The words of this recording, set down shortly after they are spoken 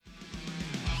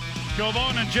Joe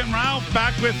Bone and Jim Ralph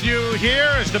back with you here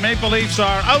as the Maple Leafs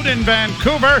are out in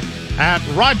Vancouver at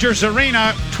Rogers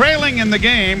Arena, trailing in the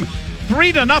game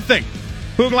 3-0.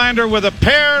 Höglander with a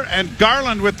pair and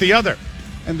Garland with the other.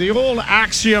 And the old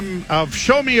axiom of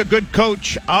show me a good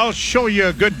coach, I'll show you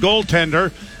a good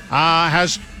goaltender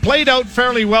has played out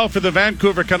fairly well for the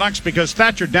Vancouver Canucks because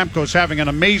Thatcher Demko's having an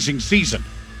amazing season.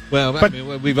 Well, but, I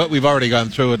mean, we've already gone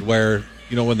through it where,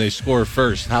 you know, when they score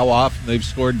first, how often they've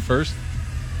scored first.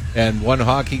 And one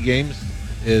hockey games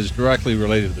is directly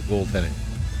related to the goaltending,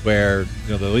 where,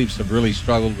 you know, the Leafs have really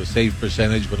struggled with save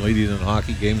percentage when leading in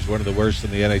hockey games, one of the worst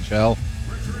in the NHL.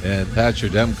 And Thatcher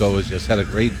Demko has just had a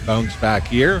great bounce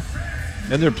back year,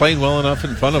 and they're playing well enough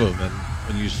in front of him. And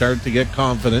when you start to get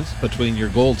confidence between your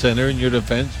goaltender and your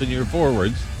defense and your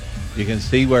forwards, you can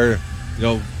see where, you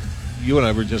know, you and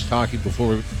I were just talking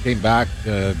before we came back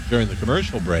during the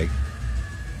commercial break.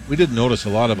 We didn't notice a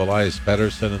lot of Elias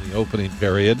Pettersson in the opening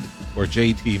period, or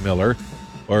J.T. Miller,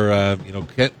 or,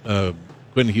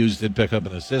 Quinn Hughes did pick up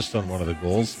an assist on one of the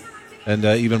goals, and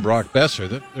even Brock Besser.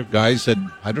 They're guys that,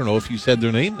 I don't know if you said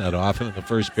their name that often in the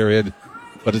first period,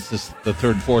 but it's the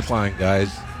third, fourth line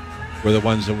guys were the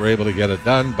ones that were able to get it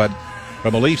done. But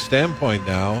from a Leaf standpoint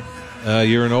now,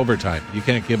 you're in overtime. You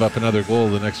can't give up another goal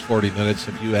the next 40 minutes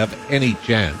if you have any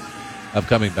chance of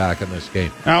coming back in this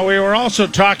game. Now, we were also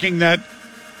talking that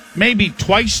maybe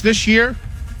twice this year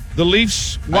the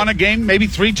Leafs won a game, maybe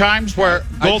 3 times, where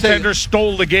goaltenders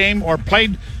stole the game or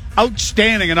played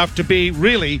outstanding enough to be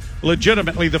really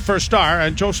legitimately the first star,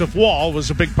 and Joseph Woll was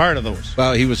a big part of those.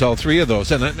 Well, he was all 3 of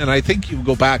those. And I think you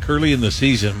go back early in the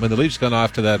season when the Leafs got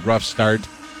off to that rough start.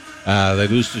 They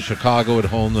lose to Chicago at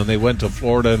home, then they went to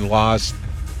Florida and lost.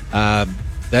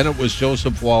 Then it was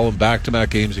Joseph Woll in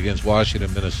back-to-back games against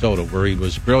Washington, Minnesota, where he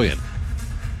was brilliant.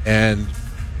 And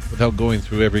without going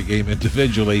through every game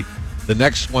individually, the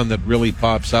next one that really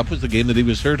pops up was the game that he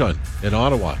was hurt on in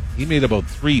Ottawa. He made about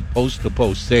 3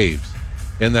 post-to-post saves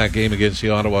in that game against the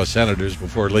Ottawa Senators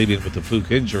before leaving with the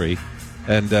fluke injury.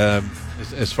 And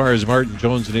as far as Martin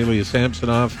Jones and Ilya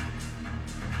Samsonov,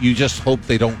 you just hope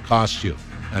they don't cost you.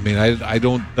 I mean, I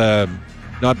don't,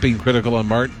 not being critical on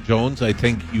Martin Jones, I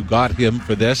think you got him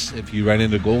for this if you ran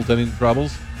into goaltending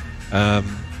troubles.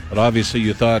 But obviously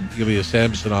you thought Ilya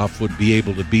Samsonov would be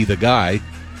able to be the guy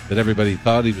that everybody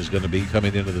thought he was going to be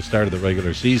coming into the start of the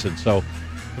regular season. So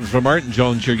for Martin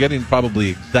Jones, you're getting probably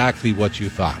exactly what you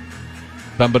thought.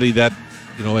 Somebody that,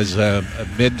 you know, is a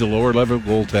mid to lower level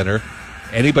goaltender.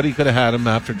 Anybody could have had him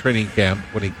after training camp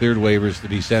when he cleared waivers to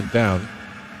be sent down.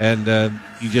 And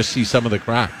you just see some of the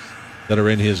cracks that are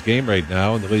in his game right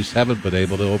now, and the Leafs haven't been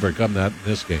able to overcome that in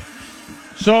this game.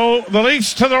 So the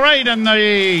Leafs to the right and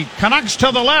the Canucks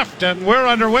to the left, and we're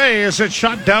underway as it's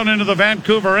shot down into the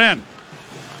Vancouver end.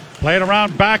 Played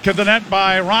around back of the net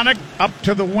by Ronick. Up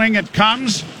to the wing it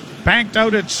comes. Banked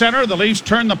out at center. The Leafs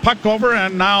turn the puck over,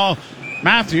 and now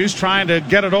Matthews trying to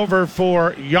get it over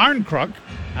for Yarncrook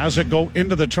as it go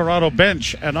into the Toronto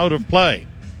bench and out of play.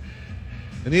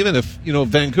 And even if, you know,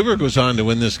 Vancouver goes on to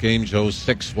win this game, Joe,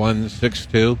 6-1,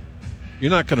 6-2,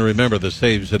 you're not going to remember the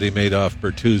saves that he made off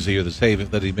Bertuzzi or the save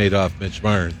that he made off Mitch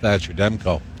Marner and Thatcher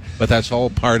Demko. But that's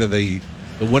all part of the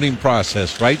winning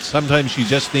process, right? Sometimes you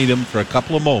just need them for a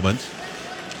couple of moments,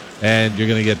 and you're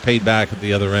going to get paid back at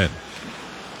the other end.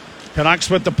 Canucks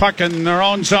with the puck in their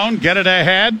own zone, get it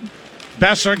ahead.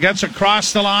 Besser gets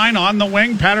across the line on the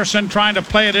wing. Pettersson trying to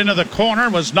play it into the corner,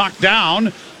 was knocked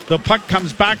down. The puck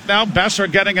comes back now. Besser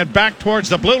getting it back towards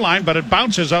the blue line, but it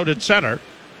bounces out at center.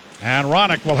 And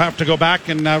Ronick will have to go back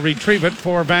and retrieve it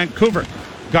for Vancouver.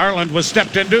 Garland was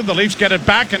stepped into. The Leafs get it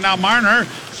back, and now Marner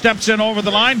steps in over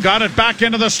the line, got it back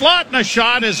into the slot, and a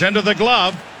shot is into the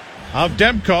glove of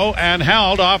Demko and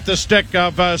held off the stick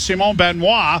of Simon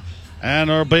Benoit, and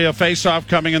there'll be a face-off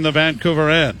coming in the Vancouver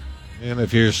end. And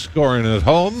if you're scoring at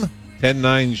home,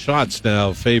 10-9 shots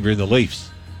now favoring the Leafs,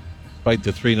 despite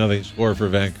the 3-0 score for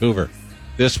Vancouver.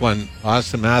 This one,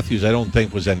 Austin Matthews, I don't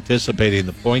think was anticipating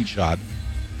the point shot,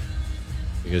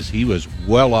 because he was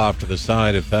well off to the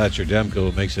side if Thatcher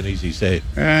Demko makes an easy save.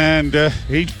 And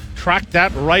he tracked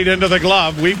that right into the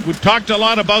glove. We've talked a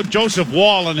lot about Joseph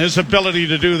Woll and his ability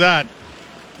to do that.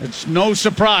 It's no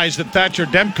surprise that Thatcher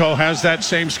Demko has that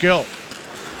same skill.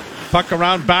 Puck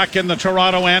around back in the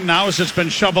Toronto end now as it's been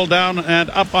shoveled down and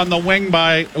up on the wing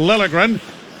by Liljegren.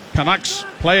 Canucks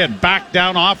play it back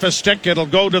down off a stick. It'll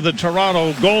go to the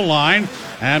Toronto goal line.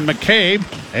 And McCabe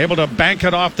able to bank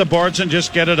it off the boards and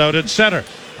just get it out at center.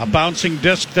 A bouncing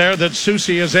disc there that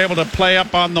Soucy is able to play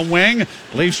up on the wing.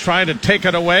 Leafs trying to take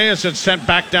it away as it's sent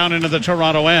back down into the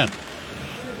Toronto end.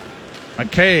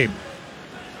 McCabe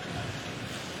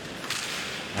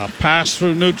A pass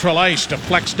through neutral ice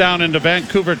deflects down into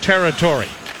Vancouver territory.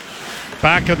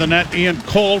 Back of the net, Ian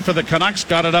Cole for the Canucks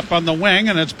got it up on the wing,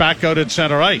 and it's back out at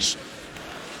center ice.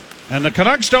 And the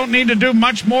Canucks don't need to do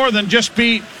much more than just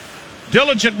be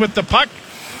diligent with the puck.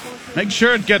 Make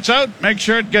sure it gets out, make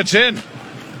sure it gets in.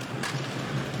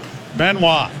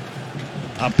 Benoit,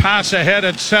 a pass ahead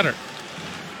at center.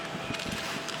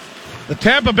 The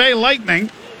Tampa Bay Lightning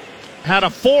had a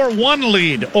 4-1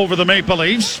 lead over the Maple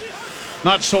Leafs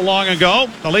not so long ago.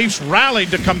 The Leafs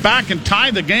rallied to come back and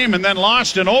tie the game and then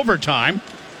lost in overtime.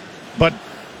 But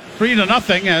 3-0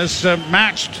 has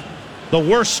matched the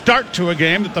worst start to a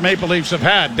game that the Maple Leafs have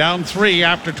had. Down 3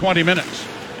 after 20 minutes.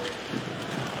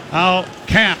 Now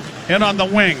Camp in on the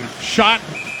wing. Shot.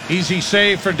 Easy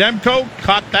save for Demko.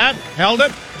 Caught that. Held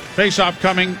it. Face-off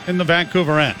coming in the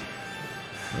Vancouver end.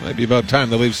 It might be about time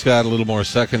the Leafs got a little more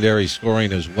secondary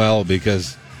scoring as well,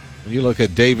 because when you look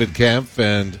at David Kempf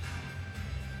and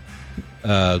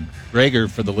Gregor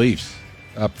for the Leafs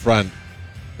up front,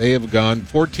 they have gone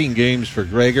 14 games for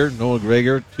Gregor, Noah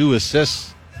Gregor, 2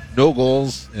 assists, no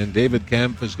goals, and David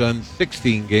Kempf has gone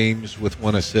 16 games with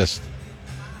 1 assist.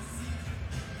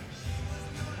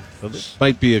 So this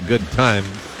might be a good time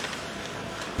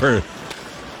for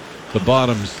the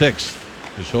bottom 6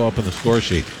 to show up in the score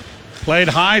sheet. Played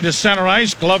high to center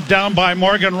ice, gloved down by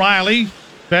Morgan Riley.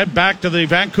 Fed back to the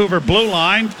Vancouver blue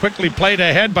line. Quickly played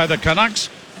ahead by the Canucks.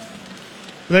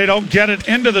 They don't get it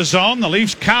into the zone. The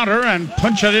Leafs counter and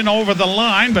punch it in over the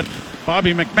line, but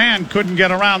Bobby McMahon couldn't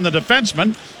get around the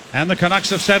defenseman, and the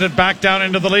Canucks have sent it back down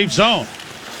into the Leaf zone.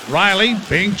 Riley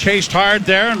being chased hard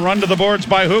there and run to the boards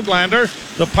by Höglander.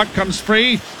 The puck comes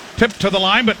free, tipped to the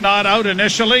line, but not out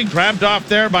initially. Grabbed off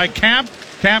there by Camp.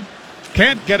 Camp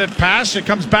can't get it past. It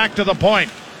comes back to the point.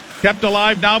 Kept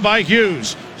alive now by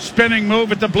Hughes. Spinning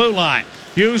move at the blue line.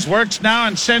 Hughes works now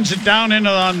and sends it down in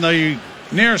on the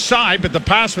near side, but the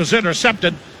pass was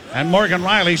intercepted, and Morgan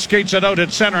Riley skates it out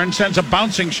at center and sends a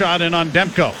bouncing shot in on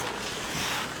Demko.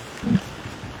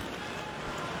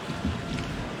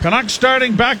 Canucks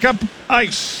starting back up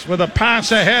ice with a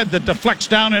pass ahead that deflects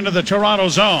down into the Toronto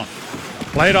zone.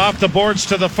 Played off the boards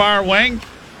to the far wing.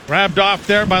 Grabbed off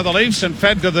there by the Leafs and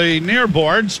fed to the near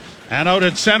boards. And out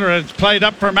at center, it's played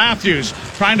up for Matthews.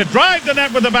 Trying to drive the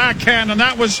net with the backhand, and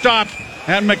that was stopped.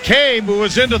 And McCabe, who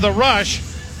was into the rush,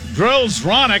 drills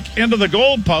Ronick into the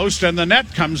goalpost, and the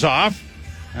net comes off.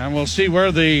 And we'll see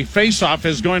where the face-off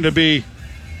is going to be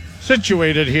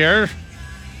situated here.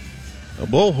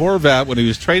 Bo Horvat, when he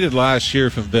was traded last year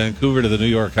from Vancouver to the New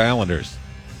York Islanders,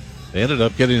 they ended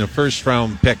up getting a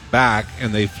first-round pick back,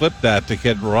 and they flipped that to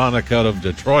get Ronick out of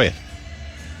Detroit.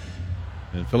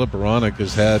 And Philip Ronick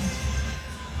has had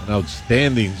an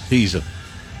outstanding season.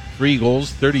 3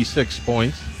 goals, 36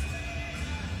 points.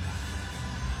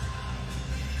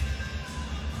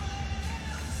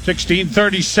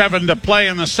 .37 to play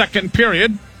in the second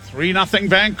period. 3-0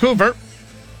 Vancouver.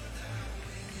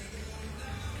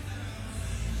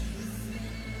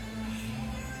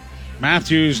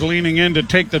 Matthews leaning in to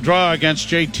take the draw against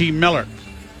JT Miller.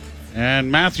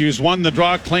 And Matthews won the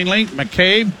draw cleanly.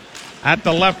 McCabe at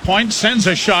the left point sends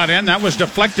a shot in. That was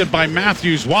deflected by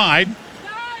Matthews wide.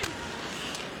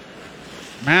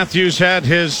 Matthews had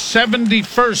his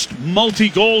 71st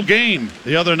multi-goal game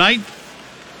the other night,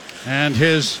 and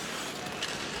his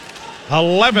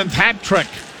 11th hat trick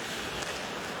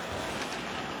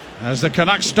as the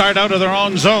Canucks start out of their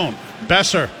own zone.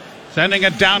 Besser sending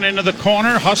it down into the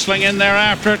corner. Hustling in there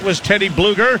after it was Teddy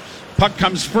Bluger. Puck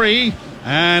comes free,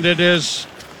 and it is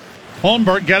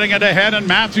Holmberg getting it ahead, and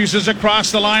Matthews is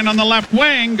across the line on the left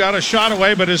wing. Got a shot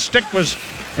away, but his stick was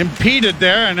impeded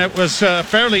there, and it was a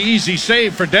fairly easy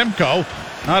save for Demko.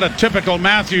 Not a typical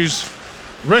Matthews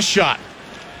wrist shot.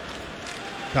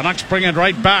 Canucks bring it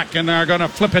right back, and they're going to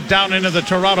flip it down into the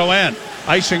Toronto end.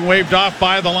 Icing waved off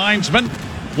by the linesman.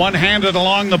 One-handed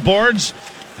along the boards,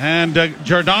 and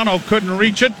Giordano couldn't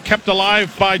reach it. Kept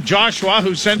alive by Joshua,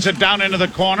 who sends it down into the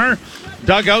corner.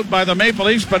 Dug out by the Maple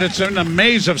Leafs, but it's in a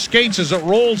maze of skates as it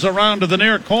rolls around to the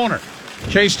near corner.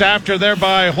 Chased after there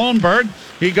by Holmberg.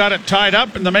 He got it tied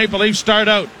up, and the Maple Leafs start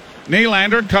out.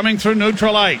 Nylander coming through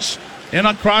neutral ice. In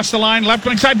across the line, left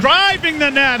wing side, driving the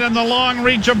net, and the long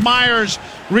reach of Myers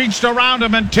reached around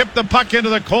him and tipped the puck into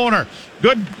the corner.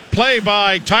 Good play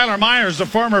by Tyler Myers, the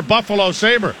former Buffalo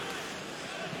Sabre.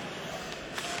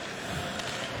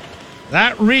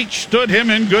 That reach stood him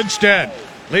in good stead.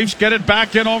 Leafs get it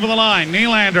back in over the line.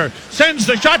 Nylander sends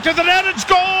the shot to the net and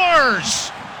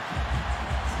scores!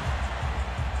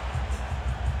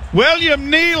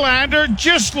 William Nylander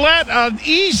just let an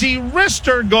easy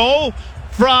wrister go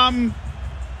from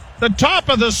the top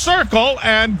of the circle,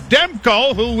 and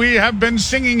Demko, who we have been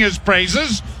singing his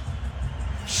praises,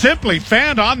 simply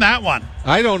fanned on that one.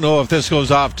 I don't know if this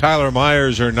goes off Tyler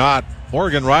Myers or not.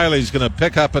 Morgan Riley's going to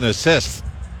pick up an assist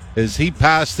as he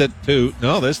passed it to...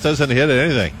 No, this doesn't hit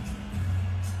anything.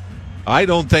 I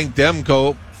don't think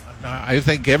Demko... I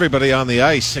think everybody on the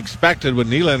ice expected when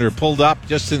Nylander pulled up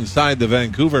just inside the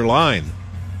Vancouver line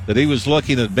that he was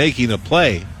looking at making a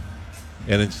play.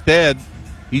 And instead,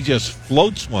 he just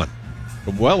floats one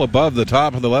from well above the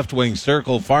top of the left wing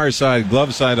circle, far side,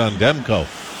 glove side on Demko.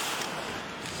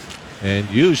 And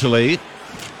usually,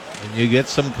 when you get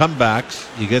some comebacks,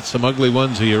 you get some ugly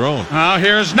ones of your own. Now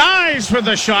here's Nyes with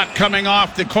the shot coming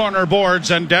off the corner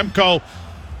boards, and Demko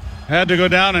had to go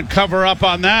down and cover up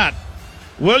on that.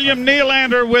 William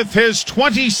Nylander with his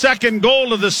 22nd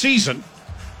goal of the season,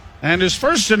 and his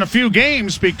first in a few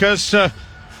games because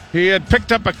he had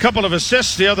picked up a couple of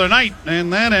assists the other night,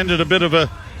 and that ended a bit of a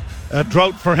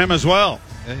drought for him as well.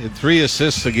 3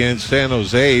 assists against San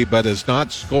Jose, but has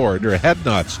not scored, or had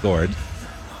not scored,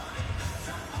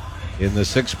 in the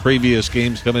 6 previous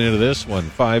games coming into this one.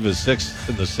 5 assists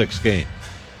in the 6th game.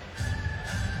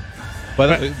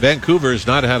 But Vancouver has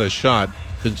not had a shot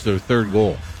since their 3rd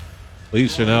goal.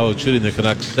 Leafs are now shooting the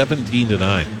Canucks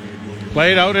 17-9.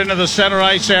 Played out into the center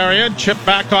ice area, chipped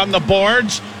back on the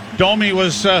boards. Domi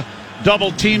was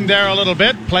double teamed there a little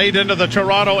bit, played into the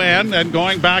Toronto end, and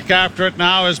going back after it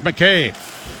now is McCabe.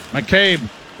 McCabe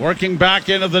working back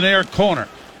into the near corner.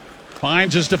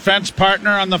 Finds his defense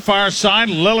partner on the far side.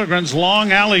 Liljegren's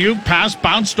long alley-oop pass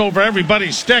bounced over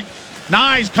everybody's stick.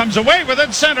 Nyes comes away with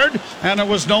it, centered, and there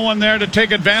was no one there to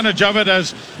take advantage of it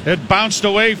as it bounced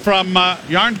away from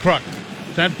Yarncrook.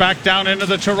 Sent back down into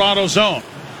the Toronto zone.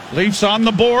 Leafs on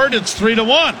the board. It's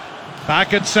 3-1.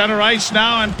 Back at center ice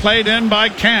now and played in by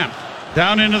Camp.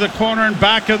 Down into the corner and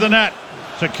back of the net.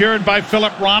 Secured by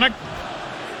Philip Roenick.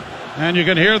 And you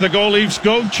can hear the Go Leafs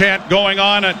Go chant going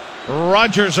on at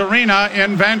Rogers Arena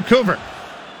in Vancouver.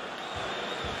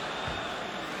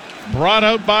 Brought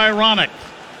out by Roenick.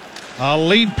 A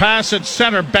lead pass at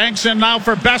center. Banks in now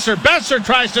for Besser. Besser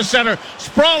tries to center.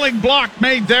 Sprawling block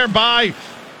made there by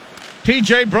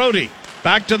TJ Brody.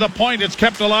 Back to the point. It's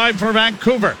kept alive for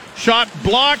Vancouver. Shot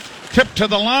blocked. Tipped to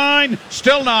the line.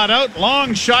 Still not out.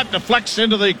 Long shot deflects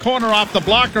into the corner off the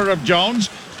blocker of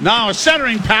Jones. Now a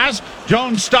centering pass.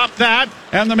 Jones stopped that.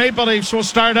 And the Maple Leafs will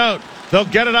start out. They'll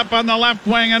get it up on the left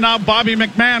wing. And now Bobby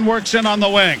McMahon works in on the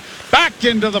wing. Back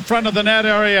into the front of the net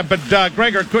area. But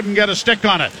Gregor couldn't get a stick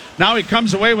on it. Now he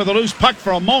comes away with a loose puck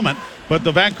for a moment. But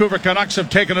the Vancouver Canucks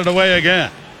have taken it away again.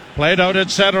 Played out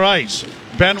at center ice.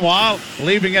 Benoit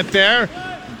leaving it there.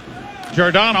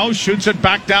 Giordano shoots it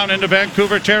back down into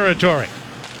Vancouver territory.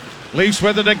 Leafs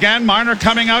with it again. Marner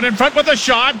coming out in front with a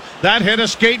shot. That hit a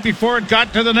skate before it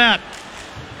got to the net.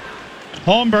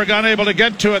 Holmberg unable to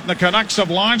get to it, and the Canucks have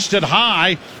launched it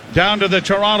high down to the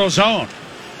Toronto zone.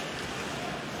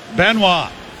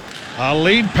 Benoit. A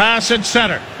lead pass at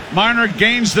center. Marner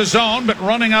gains the zone, but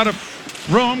running out of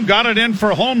room. Got it in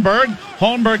for Holmberg.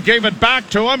 Holmberg gave it back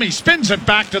to him. He spins it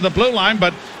back to the blue line,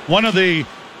 but one of the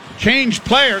changed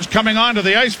players coming onto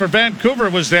the ice for Vancouver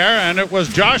was there, and it was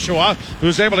Joshua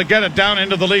who's able to get it down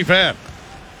into the Leaf end.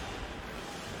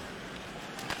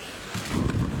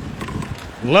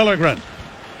 Liljegren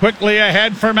quickly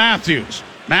ahead for Matthews.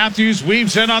 Matthews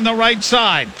weaves in on the right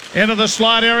side. Into the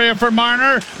slot area for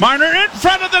Marner. Marner in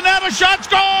front of the net. A shot,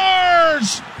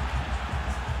 scores!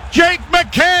 Jake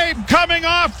McCabe coming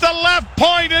off the left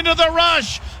point into the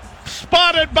rush.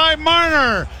 Spotted by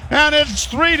Marner. And it's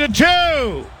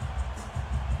 3-2.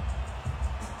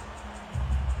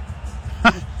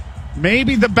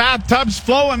 Maybe the bathtub's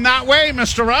flowing that way,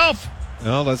 Mr. Ralph.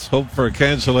 Well, let's hope for a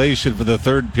cancellation for the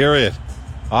 3rd period.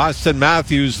 Austin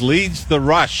Matthews leads the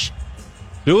rush.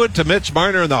 Do it to Mitch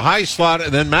Marner in the high slot,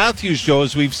 and then Matthews, Joe,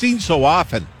 as we've seen so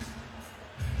often,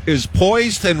 is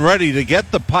poised and ready to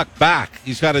get the puck back.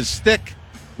 He's got his stick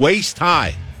waist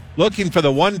high, looking for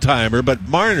the one-timer, but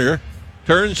Marner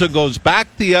turns and goes back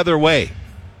the other way.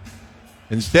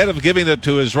 Instead of giving it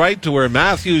to his right to where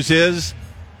Matthews is,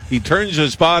 he turns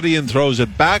his body and throws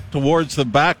it back towards the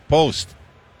back post.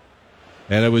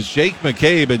 And it was Jake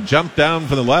McCabe that jumped down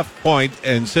from the left point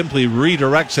and simply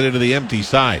redirects it into the empty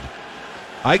side.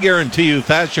 I guarantee you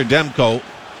Thatcher Demko,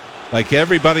 like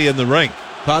everybody in the rink,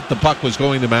 thought the puck was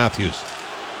going to Matthews.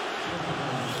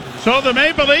 So the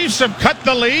Maple Leafs have cut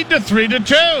the lead to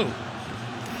 3-2.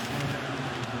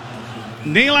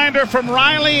 Nylander from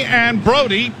Riley and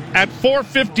Brody at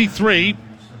 4:53.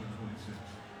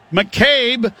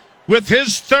 McCabe with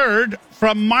his 3rd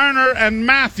from Marner and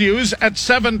Matthews at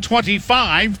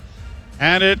 7:25.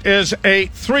 and it is a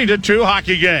 3-2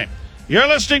 hockey game. You're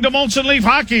listening to Molson Leaf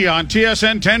Hockey on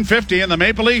TSN 1050 and the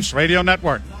Maple Leafs Radio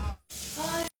Network.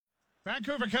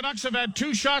 Vancouver Canucks have had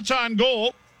 2 shots on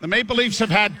goal. The Maple Leafs have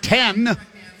had 10,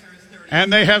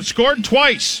 and they have scored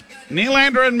twice.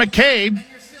 Nylander and McCabe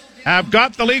have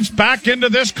got the Leafs back into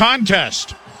this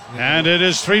contest, and it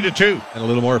is 3-2. And a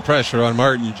little more pressure on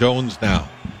Martin Jones now.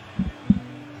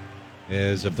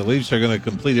 As if the Leafs are going to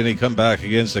complete any comeback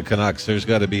against the Canucks, there's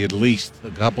got to be at least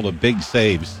a couple of big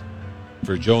saves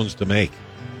for Jones to make.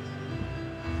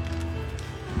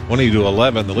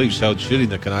 20-11, the Leafs out shooting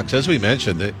the Canucks. As we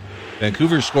mentioned,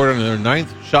 Vancouver scored on their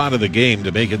 9th shot of the game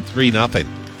to make it 3-0.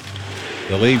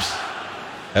 The Leafs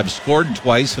have scored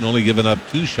twice and only given up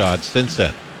 2 shots since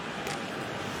then.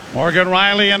 Morgan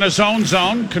Rielly in his own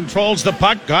zone, controls the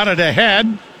puck, got it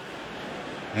ahead.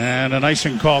 And an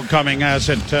icing call coming as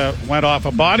it went off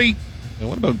a body. And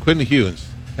what about Quinn Hughes,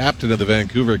 captain of the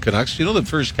Vancouver Canucks? Do you know the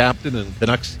first captain in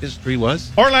Canucks history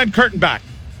was? Orland Kurtenbach.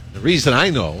 The reason I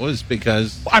know is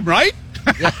because... I'm right?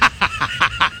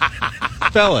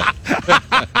 Spell it.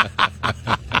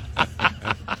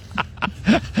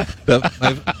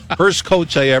 My first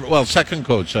coach second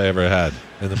coach I ever had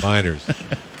in the minors.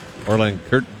 Orland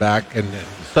Kurtenbach, and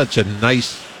such a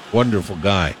nice, wonderful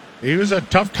guy. He was a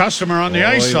tough customer on the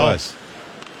ice. He was.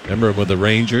 Remember him with the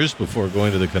Rangers before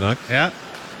going to the Canucks? Yeah.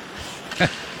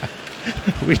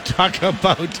 We talk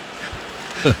about...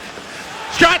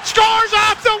 Shot scores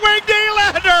off the wing,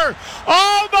 Nylander!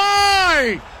 Oh,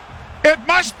 my! It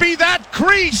must be that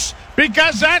crease,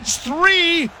 because that's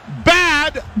 3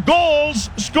 bad goals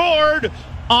scored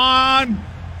on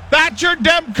Thatcher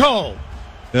Demko.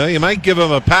 Well, you might give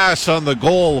him a pass on the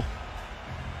goal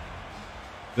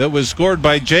that was scored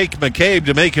by Jake McCabe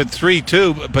to make it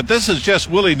 3-2. But this is just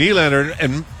Willie Nylander,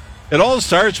 and it all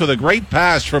starts with a great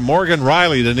pass from Morgan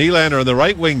Rielly to Nylander on the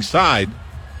right wing side.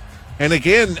 And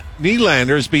again,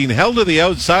 Nylander is being held to the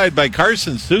outside by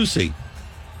Carson Soucy,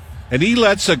 and he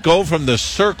lets it go from the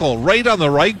circle right on the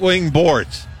right wing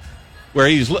boards, where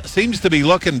he seems to be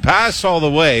looking past all the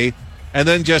way, and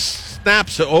then just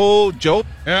snaps it. Oh, Joe,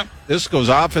 yeah. This goes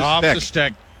off his stick. Off the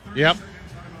stick, yep.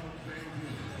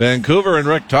 Vancouver and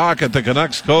Rick Tocchet, the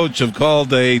Canucks coach, have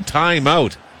called a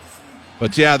timeout.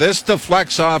 But yeah, this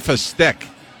deflects off a stick.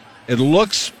 It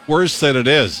looks worse than it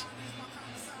is,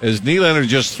 as Nylander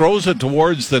just throws it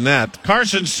towards the net.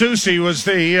 Carson Soucy was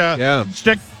the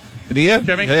stick. And he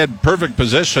had perfect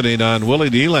positioning on Willie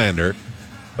Nylander,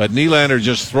 but Nylander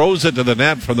just throws it to the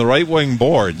net from the right wing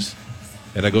boards,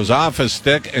 and it goes off his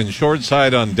stick and short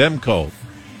side on Demko.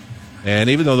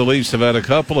 And even though the Leafs have had a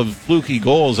couple of fluky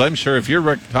goals, I'm sure if you're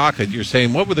Rick Tocchet, you're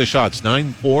saying, what were the shots,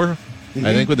 9-4? Mm-hmm.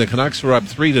 I think when the Canucks were up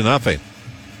 3-0.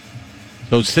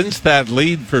 So since that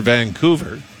lead for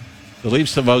Vancouver, the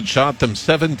Leafs have outshot them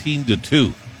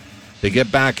 17-2 to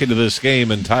get back into this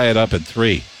game and tie it up at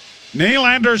 3.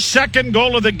 Nylander's second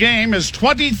goal of the game, is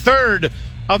 23rd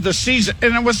of the season,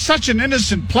 and it was such an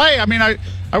innocent play. I mean, I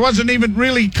wasn't even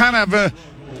really kind of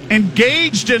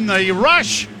engaged in the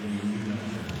rush,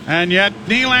 and yet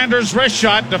Nylander's wrist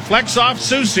shot deflects off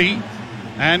Soucy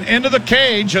and into the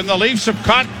cage, and the Leafs have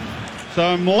caught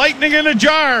some lightning in a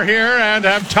jar here and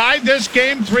have tied this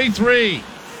game 3-3.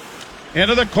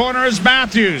 Into the corner is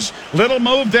Matthews. Little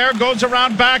move there, goes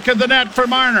around back of the net for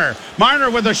Marner.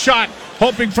 Marner with a shot,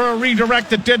 hoping for a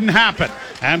redirect that didn't happen.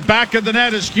 And back of the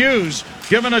net is Hughes,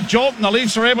 given a jolt, and the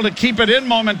Leafs are able to keep it in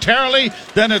momentarily.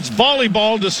 Then it's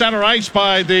volleyball to center ice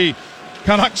by the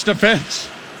Canucks defense.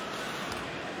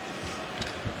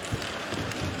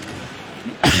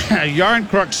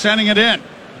 Yarncrook sending it in.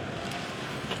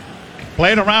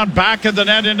 Played around back of the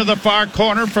net into the far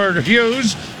corner for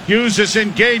Hughes. Hughes is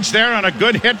engaged there on a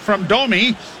good hit from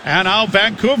Domi. And now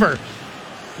Vancouver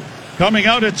coming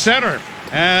out at center.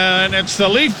 And it's the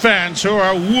Leaf fans who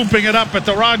are whooping it up at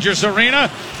the Rogers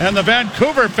Arena. And the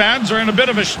Vancouver fans are in a bit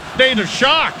of a state of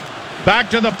shock. Back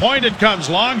to the point it comes.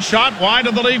 Long shot wide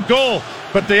of the Leaf goal.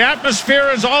 But the atmosphere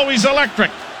is always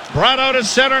electric. Brought out at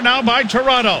center now by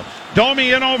Toronto.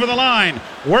 Domi in over the line.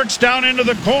 Works down into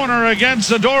the corner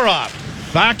against Zadorov.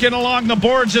 Back in along the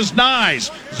boards is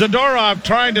Nyes. Zadorov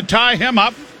trying to tie him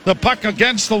up. The puck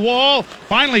against the wall.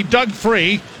 Finally dug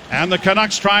free. And the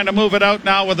Canucks trying to move it out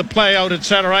now with the play out at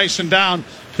center ice and down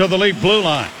to the Leaf blue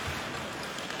line.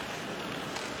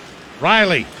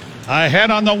 Rielly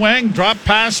ahead on the wing. Drop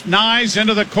past Nyes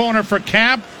into the corner for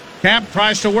Camp. Camp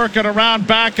tries to work it around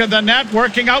back of the net.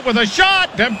 Working out with a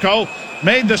shot. Demko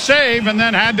made the save and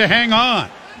then had to hang on.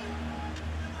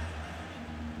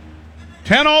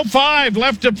 10:05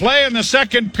 left to play in the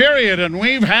second period, and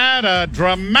we've had a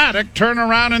dramatic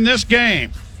turnaround in this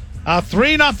game. A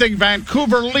 3-0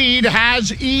 Vancouver lead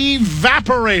has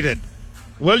evaporated.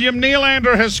 William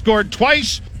Nylander has scored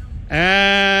twice,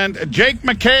 and Jake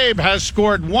McCabe has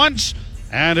scored once,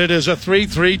 and it is a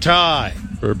 3-3 tie.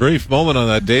 For a brief moment on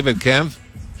that David Kempf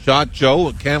shot,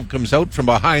 Joe, Kempf comes out from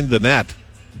behind the net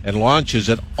and launches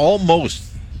it, almost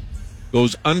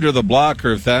goes under the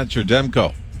blocker of Thatcher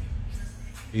Demko.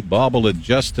 He bobbled it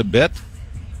just a bit.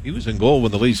 He was in goal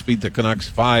when the Leafs beat the Canucks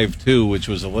 5-2, which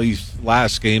was the Leafs'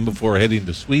 last game before heading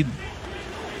to Sweden.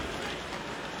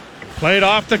 Played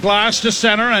off the glass to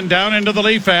center and down into the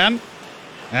Leaf end.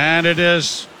 And it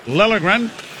is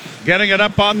Liljegren getting it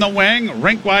up on the wing.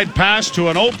 Rink-wide pass to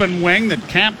an open wing that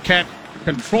Camp can't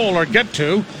control or get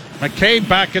to. McCabe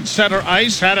back at center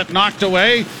ice, had it knocked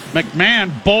away.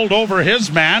 McMahon bowled over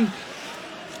his man.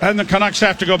 And the Canucks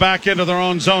have to go back into their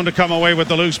own zone to come away with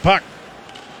the loose puck.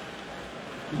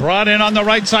 Brought in on the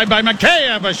right side by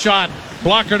McCabe, a shot.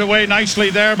 Blockered away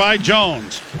nicely there by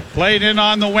Jones. Played in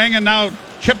on the wing and now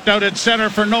chipped out at center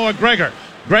for Noah Gregor.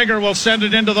 Gregor will send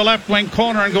it into the left wing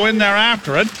corner and go in there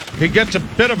after it. He gets a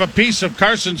bit of a piece of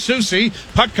Carson Soucy.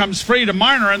 Puck comes free to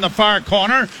Marner in the far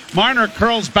corner. Marner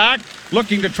curls back,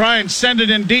 looking to try and send it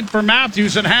in deep for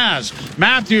Matthews, and has.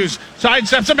 Matthews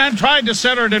sidesteps him and tried to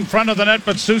center it in front of the net,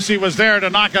 but Soucy was there to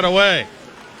knock it away.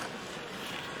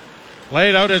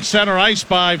 Played out at center ice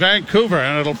by Vancouver,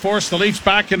 and it'll force the Leafs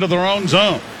back into their own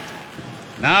zone.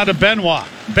 Now to Benoit.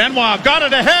 Benoit got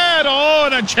it ahead. Oh,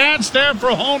 and a chance there for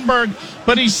Holmberg,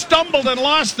 but he stumbled and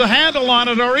lost the handle on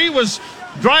it, or he was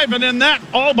driving in that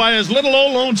all by his little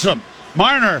old lonesome.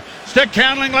 Marner, stick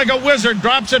handling like a wizard,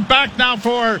 drops it back now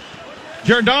for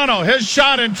Giordano. His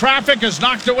shot in traffic is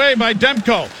knocked away by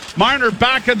Demko. Marner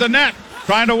back at the net,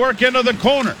 trying to work into the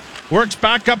corner. Works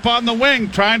back up on the wing,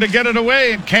 trying to get it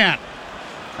away and can't.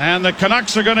 And the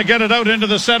Canucks are going to get it out into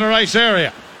the center ice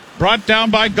area. Brought down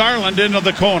by Garland into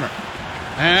the corner.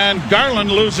 And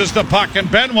Garland loses the puck, and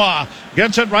Benoit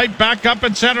gets it right back up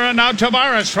at center, and now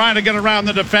Tavares trying to get around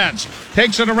the defense.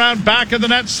 Takes it around back of the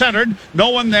net, centered. No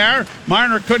one there.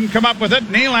 Marner couldn't come up with it.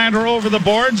 Nylander over the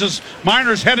boards as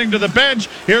Marner's heading to the bench.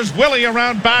 Here's Willie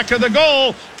around back of the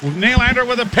goal. Nylander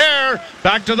with a pair.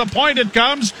 Back to the point it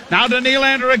comes. Now to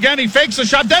Nylander again. He fakes the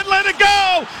shot, then let it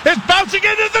go. It's bouncing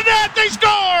into the net. They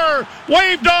score.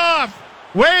 Waved off.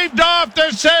 Waved off.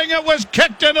 They're saying it was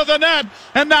kicked into the net.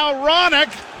 And now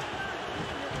Ronick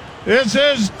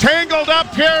is tangled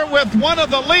up here with one of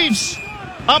the Leafs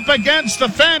up against the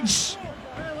fence.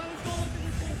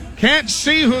 Can't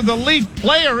see who the Leaf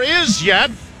player is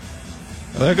yet.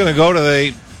 They're going to go to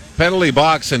the penalty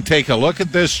box and take a look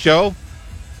at this, Joe.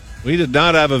 We did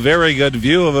not have a very good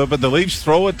view of it, but the Leafs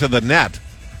throw it to the net.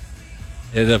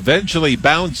 It eventually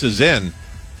bounces in,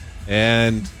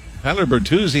 and Tyler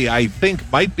Bertuzzi, I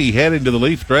think, might be heading to the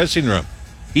Leaf dressing room.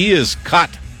 He is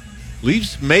cut.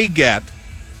 Leafs may get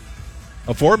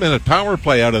a 4-minute power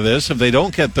play out of this if they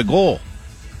don't get the goal.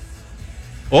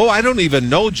 Oh, I don't even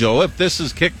know, Joe, if this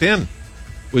is kicked in.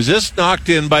 Was this knocked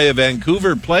in by a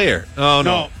Vancouver player? Oh,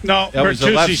 no. No. That was a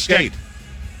left skate.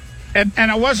 And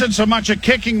it wasn't so much a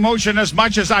kicking motion as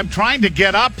much as I'm trying to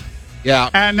get up. Yeah.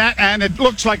 And it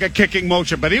looks like a kicking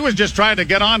motion, but he was just trying to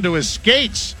get onto his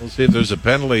skates. We'll see if there's a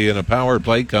penalty and a power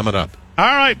play coming up.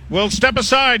 All right, we'll step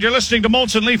aside. You're listening to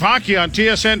Molson Leaf Hockey on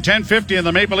TSN 1050 and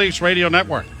the Maple Leafs Radio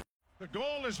Network. The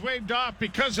goal is waved off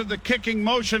because of the kicking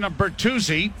motion of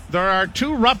Bertuzzi. There are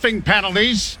 2 roughing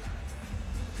penalties,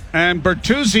 and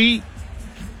Bertuzzi,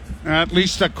 at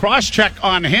least a cross-check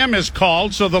on him is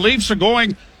called, so the Leafs are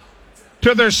going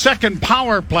to their second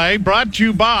power play, brought to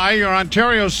you by your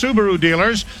Ontario Subaru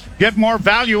dealers. Get more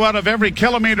value out of every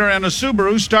kilometer in a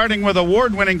Subaru, starting with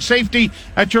award-winning safety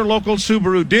at your local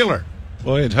Subaru dealer.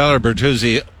 Boy, Tyler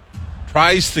Bertuzzi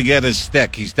tries to get his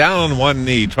stick. He's down on one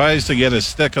knee, tries to get his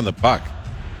stick on the puck,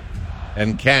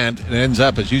 and can't, and ends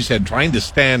up, as you said, trying to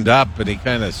stand up, and he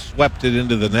kind of swept it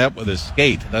into the net with his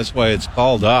skate. That's why it's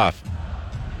called off.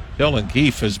 Sheldon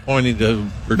Keefe is pointing to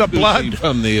Bertuzzi, the blood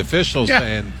from the officials,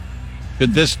 saying,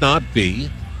 could this not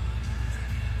be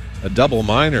a double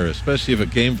minor, especially if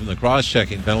it came from the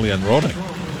cross-checking penalty on Ronick?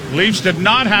 Leafs did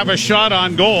not have a shot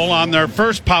on goal on their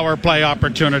first power play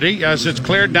opportunity as it's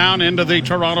cleared down into the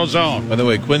Toronto zone. By the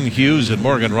way, Quinn Hughes and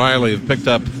Morgan Riley have picked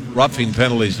up roughing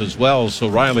penalties as well, so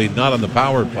Riley not on the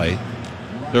power play,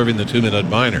 serving the 2-minute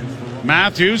minor.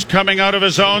 Matthews coming out of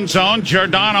his own zone.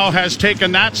 Giordano has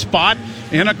taken that spot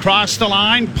in across the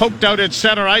line, poked out at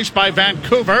center ice by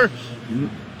Vancouver.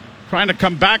 Trying to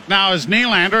come back now as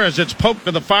Nylander as it's poked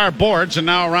to the far boards and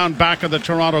now around back of the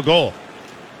Toronto goal.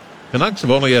 Canucks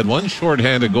have only had one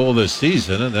shorthanded goal this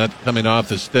season, and that coming off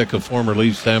the stick of former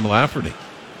Leaf Sam Lafferty.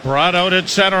 Brought out at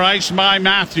center ice by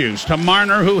Matthews to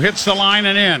Marner, who hits the line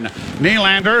and in.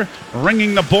 Nylander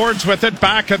ringing the boards with it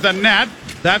back at the net.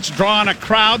 That's drawing a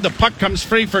crowd. The puck comes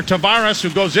free for Tavares,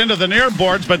 who goes into the near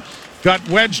boards, but got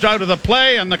wedged out of the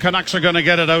play, and the Canucks are going to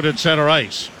get it out at center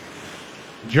ice.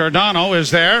 Giordano is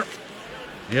there.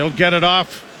 He'll get it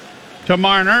off to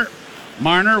Marner.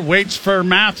 Marner waits for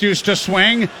Matthews to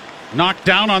swing. Knocked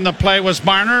down on the play was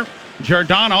Marner.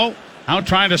 Giordano now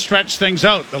trying to stretch things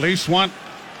out. The Leafs want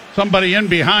somebody in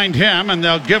behind him, and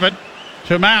they'll give it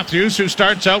to Matthews, who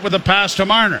starts out with a pass to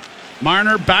Marner.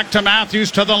 Marner back to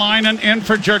Matthews to the line and in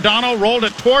for Giordano. Rolled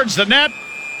it towards the net,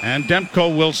 and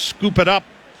Demko will scoop it up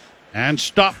and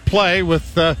stop play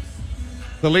with the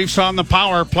Leafs on the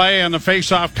power play and the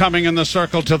faceoff coming in the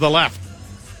circle to the left.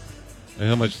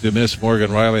 How much do you miss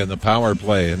Morgan Rielly in the power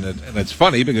play? And it's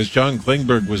funny because John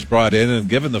Klingberg was brought in and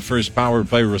given the first power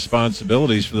play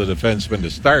responsibilities for the defenseman to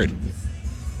start.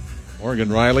 Morgan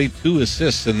Rielly, 2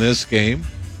 assists in this game.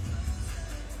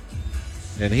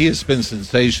 And he has been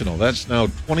sensational. That's now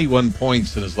 21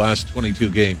 points in his last 22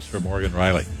 games for Morgan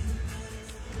Rielly.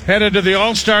 Headed to the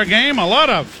All-Star game. A lot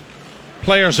of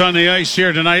players on the ice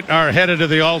here tonight are headed to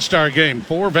the All-Star game.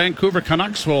 4 Vancouver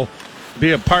Canucks will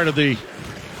be a part of the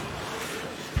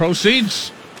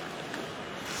proceeds,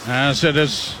 as it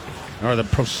is, or the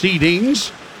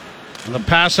proceedings. And the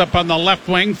pass up on the left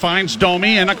wing finds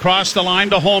Domi and across the line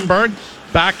to Holmberg.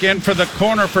 Back in for the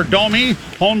corner for Domi.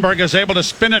 Holmberg is able to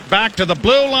spin it back to the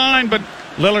blue line, but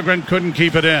Liljegren couldn't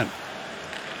keep it in.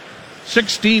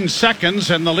 16 seconds,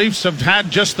 and the Leafs have had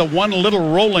just the one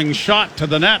little rolling shot to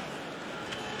the net.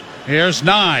 Here's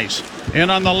Nyes in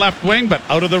on the left wing, but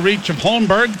out of the reach of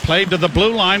Holmberg. Played to the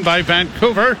blue line by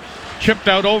Vancouver. Chipped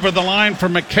out over the line for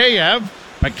Mikheyev.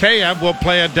 Mikheyev will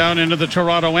play it down into the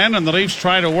Toronto end, and the Leafs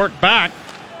try to work back.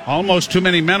 Almost too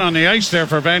many men on the ice there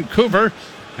for Vancouver,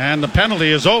 and the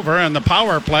penalty is over, and the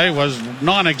power play was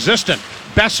non-existent.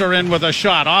 Besser in with a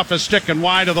shot off a stick and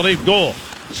wide of the Leaf goal.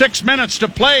 6 minutes to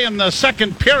play in the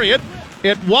second period.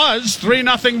 It was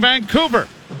 3-0 Vancouver.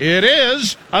 It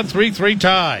is a 3-3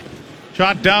 tie.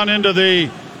 Shot down into the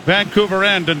Vancouver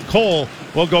end, and Cole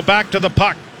will go back to the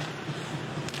puck.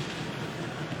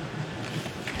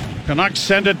 Canucks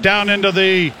send it down into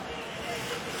the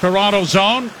Toronto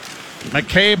zone.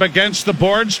 McCabe against the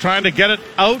boards, trying to get it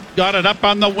out. Got it up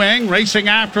on the wing. Racing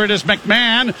after it is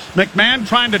McMahon. McMahon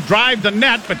trying to drive the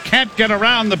net, but can't get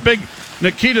around the big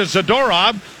Nikita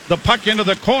Zadorov. The puck into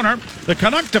the corner. The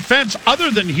Canuck defense, other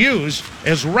than Hughes,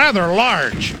 is rather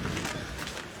large.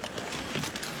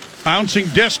 Bouncing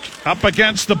disc up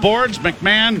against the boards.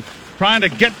 McMahon trying to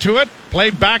get to it.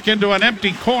 Played back into an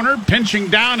empty corner. Pinching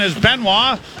down is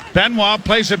Benoit. Benoit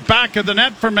plays it back in the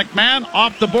net for McMahon.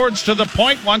 Off the boards to the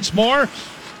point once more.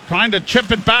 Trying to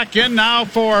chip it back in now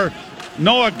for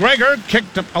Noah Gregor.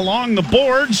 Kicked along the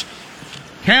boards.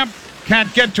 Camp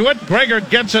can't get to it. Gregor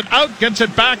gets it out. Gets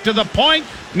it back to the point.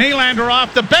 Nylander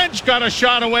off the bench. Got a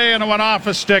shot away and it went off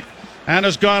a stick. And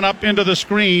has gone up into the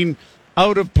screen.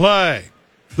 Out of play.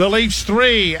 The Leafs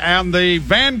 3 and the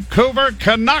Vancouver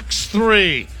Canucks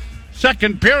 3.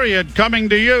 Second period coming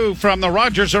to you from the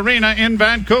Rogers Arena in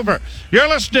Vancouver. You're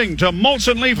listening to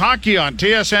Molson Leaf Hockey on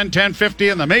TSN 1050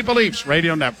 and the Maple Leafs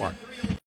Radio Network.